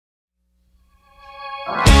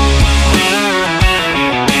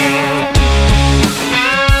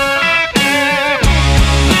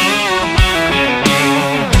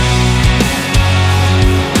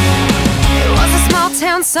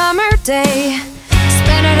summer day,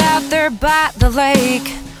 spend it out there by the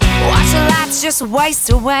lake. Watch the lights just waste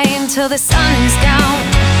away until the sun is down.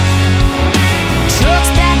 Trucks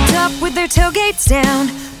backed up with their tailgates down,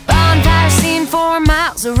 bonfire scene 4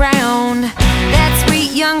 miles around. That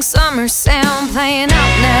sweet young summer sound playing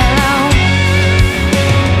out now.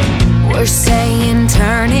 We're saying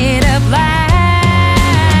turn it up loud,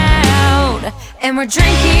 and we're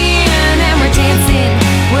drinking and we're dancing.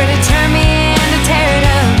 We're determined to tear it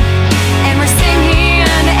up, and we're singing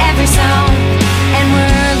to every song, and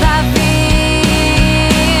we're loving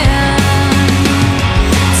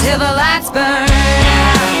till the lights burn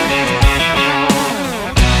out.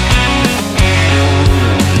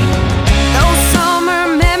 Those summer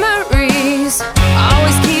memories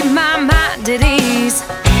always keep my mind at ease.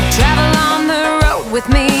 Travel on the road with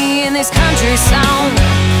me in this country song.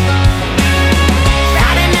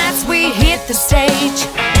 Friday nights we hit the stage,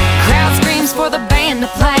 crowd screams for the band to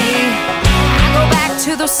play. I go back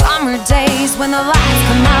to those summer days when the lights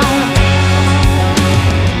come on.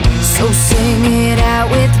 So sing it out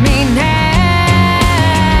with me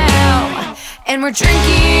now. And we're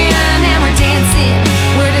drinking and we're dancing.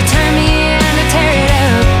 We're determined to tear it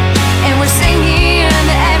up, and we're singing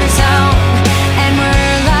to every song, and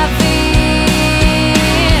we're loving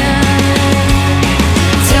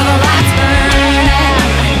till the lights burn out.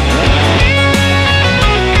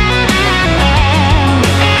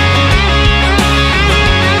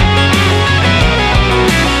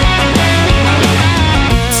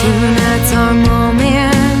 Tonight's our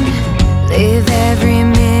moment, live every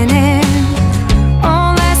minute.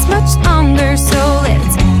 Won't last much longer, so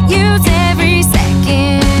let's use every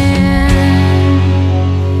second.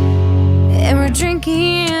 And we're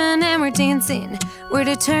drinking and we're dancing. We're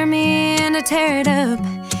determined to tear it up,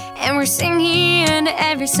 and we're singing to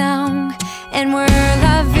every song, and we're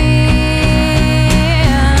loving